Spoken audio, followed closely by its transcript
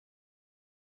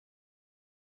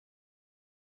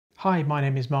Hi, my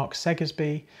name is Mark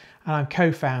Segasby and I'm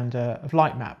co-founder of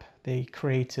Lightmap, the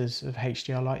creators of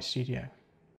HDR Light Studio.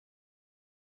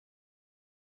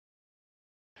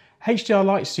 HDR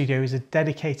Light Studio is a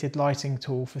dedicated lighting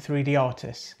tool for 3D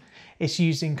artists. It's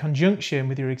used in conjunction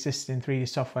with your existing 3D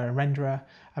software and renderer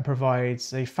and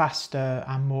provides a faster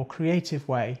and more creative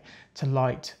way to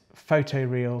light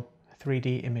photoreal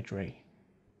 3D imagery.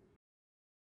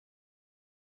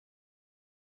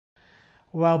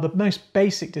 Well, the most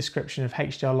basic description of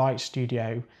HDR Light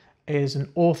Studio is an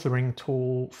authoring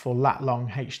tool for lat-long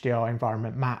HDR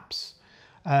environment maps,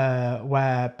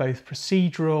 where both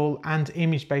procedural and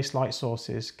image-based light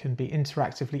sources can be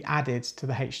interactively added to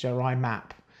the HDRI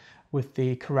map with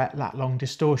the correct lat-long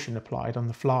distortion applied on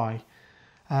the fly.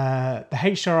 The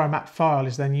HDRI map file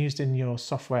is then used in your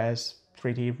software's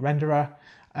 3D renderer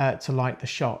to light the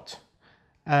shot.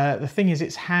 The thing is,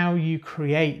 it's how you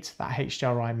create that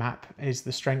HDRI map is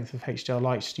the strength of HDR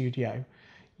Light Studio.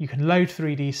 You can load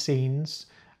 3D scenes,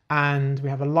 and we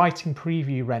have a lighting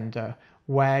preview render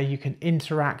where you can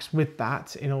interact with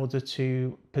that in order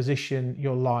to position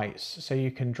your lights. So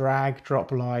you can drag,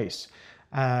 drop lights,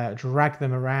 drag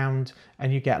them around,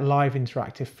 and you get live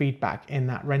interactive feedback in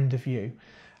that render view.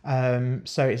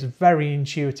 So it's very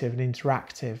intuitive and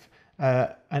interactive.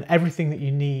 And everything that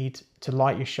you need to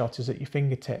light your shot is at your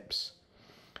fingertips.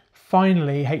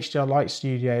 Finally, HDR Light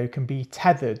Studio can be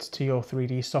tethered to your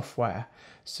 3D software.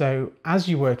 So as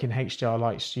you work in HDR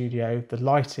Light Studio, the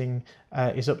lighting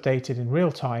is updated in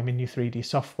real time in your 3D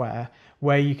software,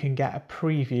 where you can get a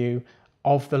preview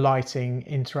of the lighting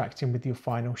interacting with your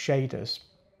final shaders.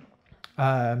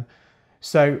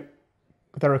 So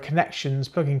there are connections,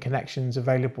 plug-in connections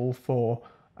available for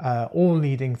all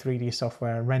leading 3D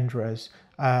software and renderers,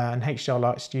 and HDR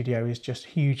Light Studio is just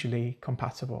hugely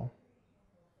compatible.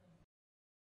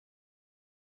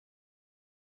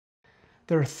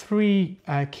 There are three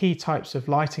key types of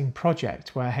lighting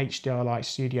project where HDR Light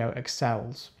Studio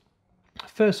excels.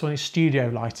 First one is studio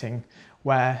lighting,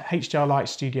 where HDR Light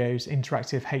Studio's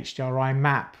interactive HDRI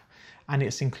map and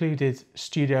its included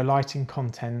studio lighting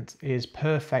content is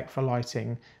perfect for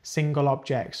lighting single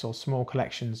objects or small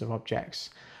collections of objects,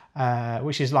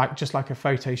 which is just like a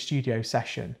photo studio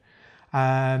session.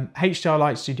 HDR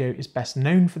Light Studio is best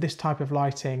known for this type of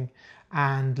lighting,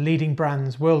 and leading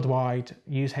brands worldwide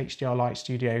use HDR Light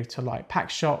Studio to light pack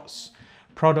shots,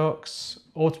 products,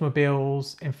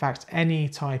 automobiles, in fact any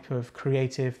type of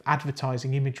creative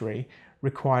advertising imagery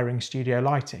requiring studio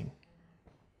lighting.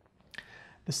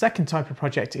 The second type of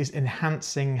project is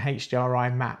enhancing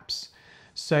HDRI maps.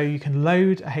 So you can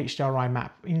load a HDRI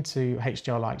map into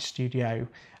HDR Light Studio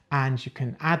and you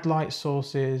can add light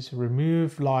sources,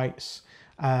 remove lights,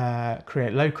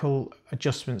 create local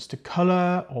adjustments to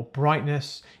color or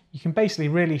brightness. You can basically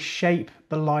really shape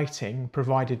the lighting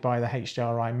provided by the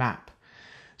HDRI map.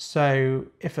 So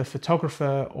if a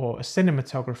photographer or a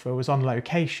cinematographer was on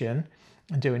location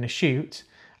and doing a shoot,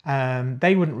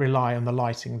 they wouldn't rely on the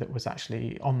lighting that was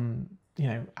actually on,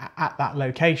 at that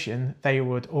location. They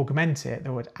would augment it,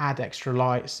 they would add extra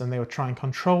lights, and they would try and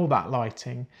control that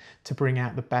lighting to bring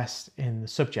out the best in the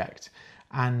subject.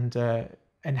 And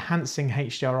enhancing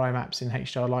HDRI maps in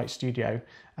HDR Light Studio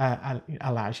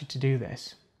allows you to do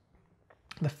this.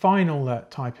 The final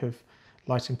type of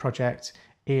lighting project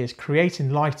is creating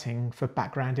lighting for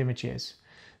background images.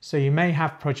 So you may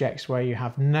have projects where you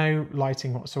have no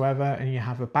lighting whatsoever and you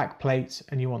have a backplate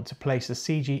and you want to place a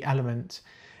CG element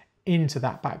into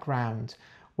that background.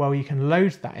 Well, you can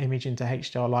load that image into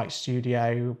HDR Light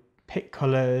Studio, pick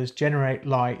colors, generate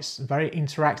lights, very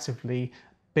interactively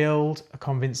build a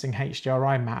convincing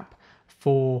HDRI map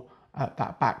for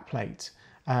that backplate.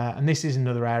 And this is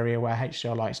another area where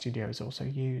HDR Light Studio is also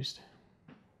used.